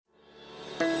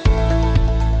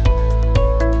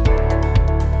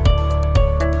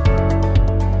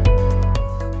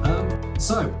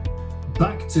So,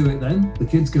 back to it then. The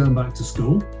kids going back to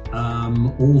school.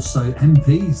 Also,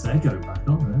 MPs, they're going back,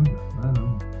 aren't they?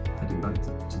 They're heading back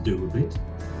to do a bit.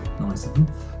 Nice of them.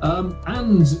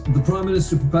 And the Prime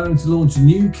Minister preparing to launch a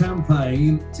new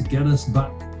campaign to get us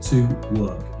back to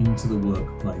work, into the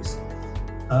workplace.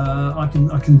 I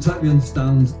can totally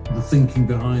understand the thinking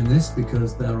behind this,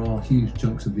 because there are huge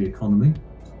chunks of the economy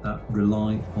that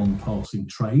rely on passing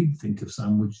trade. Think of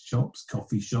sandwich shops,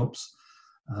 coffee shops,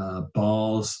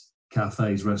 bars,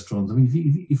 cafes, restaurants. I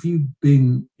mean, if you've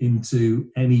been into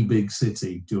any big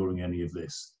city during any of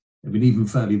this, I mean, even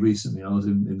fairly recently, I was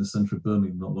in the centre of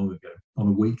Birmingham not long ago on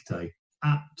a weekday,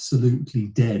 absolutely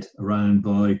dead around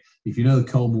by, if you know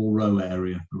the Colmore Row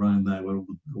area, around there where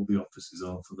all the offices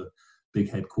are for the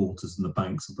big headquarters and the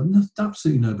banks, but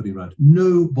absolutely nobody around,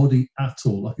 nobody at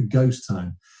all, like a ghost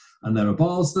town. And there are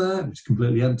bars there which are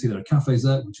completely empty, there are cafes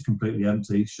there which are completely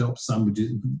empty, shops,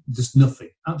 sandwiches, just nothing,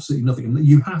 absolutely nothing. And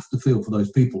you have to feel for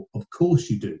those people, of course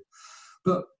you do.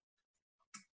 But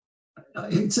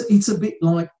it's a bit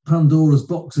like Pandora's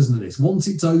box, isn't it? This, once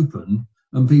it's open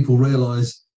and people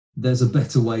realise there's a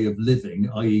better way of living,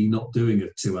 i.e. not doing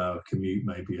a 2-hour commute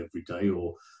maybe every day,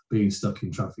 or being stuck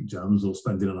in traffic jams, or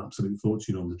spending an absolute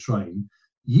fortune on the train,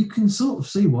 you can sort of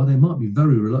see why they might be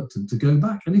very reluctant to go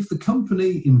back. And if the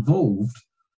company involved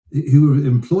who are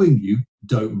employing you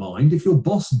don't mind, if your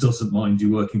boss doesn't mind you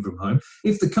working from home,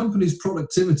 if the company's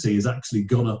productivity has actually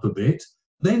gone up a bit,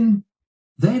 then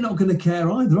they're not going to care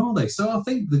either, are they? So I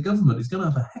think the government is going to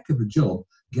have a heck of a job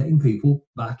getting people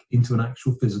back into an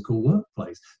actual physical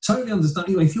workplace. Totally understand.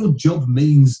 You know, if your job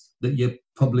means that you're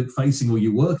public facing, or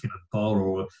you work in a bar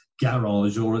or a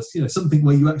garage, or a, something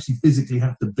where you actually physically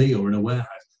have to be, or in a warehouse,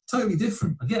 totally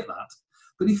different. I get that.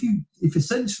 But if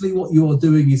essentially what you are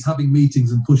doing is having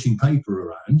meetings and pushing paper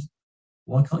around,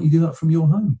 why can't you do that from your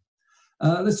home?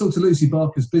 Let's talk to Lucy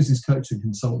Barkas, business coach and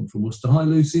consultant from Worcester. Hi,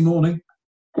 Lucy. Morning.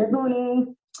 Good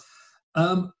morning.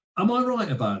 Am I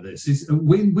right about this?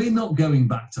 We're not going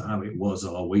back to how it was,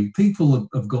 are we? People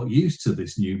have got used to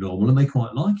this new normal and they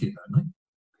quite like it, don't they?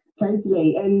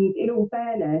 Totally. And in all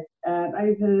fairness,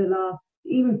 over the last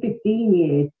even 15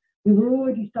 years, we were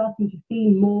already starting to see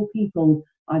more people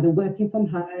either working from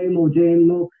home or doing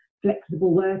more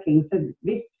flexible working. So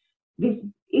this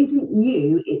isn't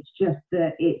new, it's just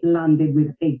that it landed with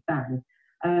a big bang.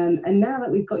 And now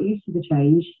that we've got used to the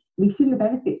change, we've seen the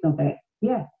benefits of it.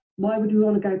 Yeah. Why would we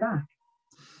want to go back?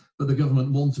 But the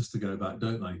government wants us to go back,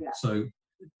 don't they? Yeah. So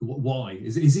why?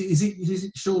 Is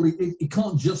it surely it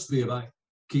can't just be about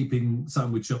keeping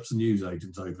sandwich shops and news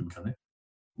agents open, can it?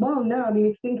 Well, no. I mean,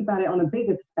 if you think about it on a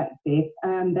bigger perspective,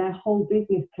 their whole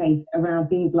business case around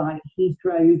things like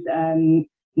Heathrow's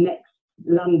next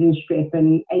London strip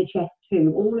and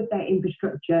HS2, all of their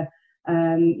infrastructure,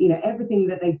 everything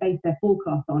that they base their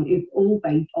forecast on is all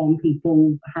based on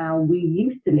people, how we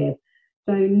used to live.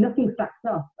 So nothing stacks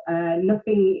up.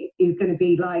 Nothing is going to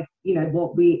be like,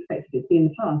 what we expected it to be in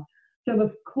the past. So,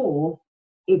 of course,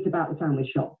 it's about the sandwich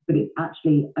shop, but it's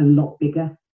actually a lot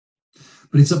bigger.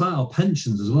 But it's about our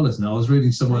pensions as well, isn't it? I was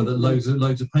reading somewhere that loads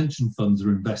of pension funds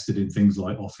are invested in things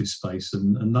like office space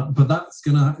and that. But that's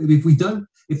going to,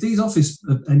 if these offices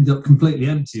end up completely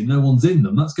empty and no one's in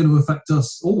them, that's going to affect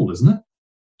us all, isn't it?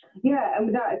 Yeah, and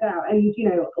without a doubt. And,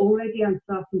 already I'm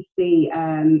starting to see,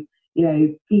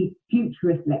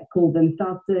 futurists, let's call them,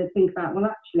 start to think about, well,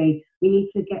 actually, we need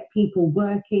to get people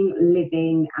working,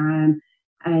 living,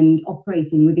 and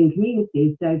operating within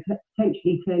communities. So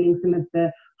potentially turning some of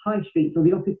the high streets or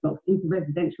the office blocks into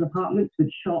residential apartments with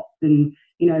shops and,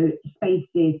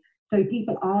 spaces. So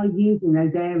people are using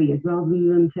those areas rather than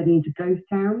them turning into ghost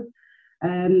towns.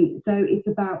 So it's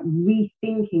about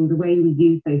rethinking the way we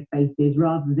use those spaces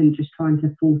rather than just trying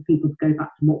to force people to go back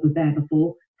to what was there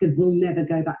before, because we'll never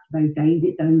go back to those days.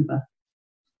 It's over.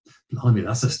 Blimey,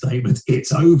 that's a statement.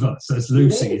 It's over, says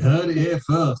Lucy. You heard it here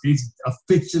first. It's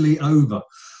officially over.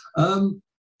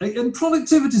 And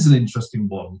productivity is an interesting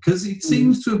one, because it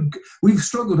seems to have, we've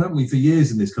struggled, haven't we, for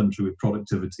years in this country with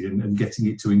productivity and getting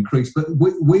it to increase. But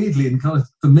weirdly, and kind of,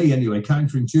 for me anyway,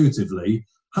 counterintuitively,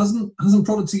 hasn't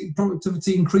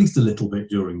productivity increased a little bit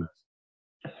during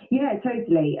this? Yeah,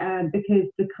 totally. Because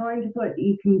the kind of work that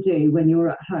you can do when you're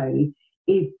at home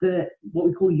is what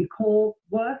we call your core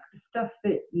work, the stuff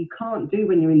that you can't do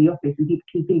when you're in the office and people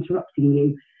keep interrupting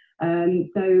you.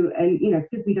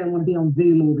 Because we don't want to be on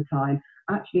Zoom all the time,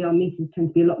 actually our meetings tend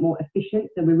to be a lot more efficient.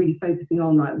 So we're really focusing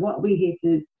on, right, what are we here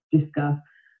to discuss?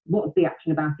 What's the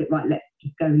action about it? Right, let's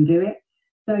just go and do it.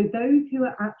 So those who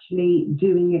are actually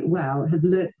doing it well have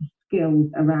learnt the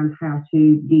skills around how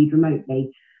to lead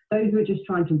remotely. Those who are just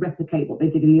trying to replicate what they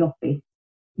did in the office,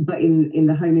 but in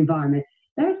the home environment,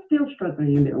 they're still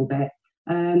struggling a little bit.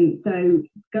 So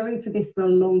going for this for a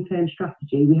long-term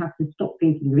strategy, we have to stop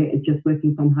thinking of it as just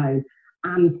working from home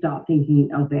and start thinking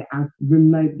of it as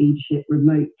remote leadership,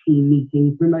 remote team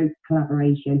meetings, remote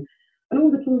collaboration, and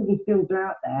all the tools and skills are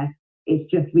out there. It's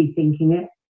just rethinking it.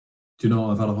 Do you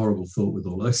know, I've had a horrible thought with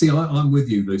all that. See, I'm with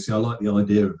you, Lucy. I like the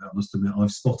idea of it. I must admit,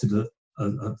 I've spotted a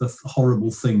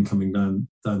horrible thing coming down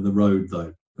the road,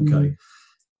 though. Okay,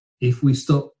 if we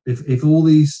stop, if all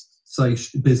these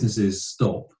businesses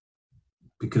stop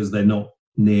because they're not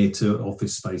near to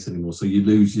office space anymore, so you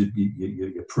lose your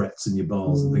Pretz and your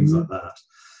bars and things like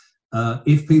that.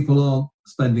 If people aren't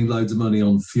spending loads of money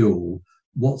on fuel,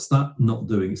 what's that not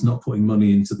doing? It's not putting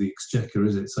money into the exchequer,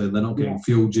 is it? So they're not getting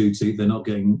fuel duty, they're not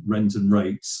getting rent and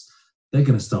rates. They're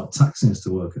going to start taxing us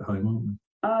to work at home, aren't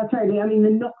they? Totally. I mean, the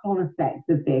knock-on effects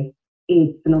of this is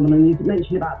phenomenal. You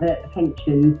mentioned about the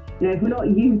pensions. You know, if we're not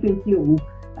using fuel,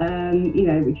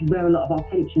 which is where a lot of our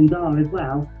pensions are as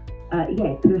well,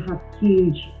 it's going to have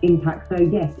huge impact. So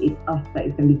yes, it's us that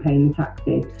is going to be paying the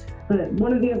taxes. But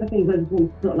one of the other things I just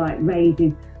want to sort of like raise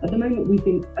is, at the moment we've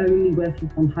been only working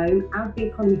from home. As the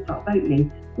economy starts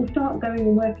opening, we'll start going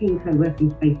and working in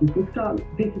co-working spaces. We'll start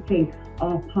visiting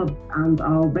our pubs and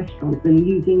our restaurants and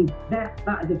using that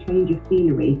as a change of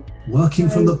scenery. Working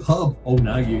from the pub. Oh,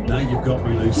 now you've got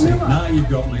me, Lucy. Now you've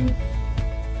got me.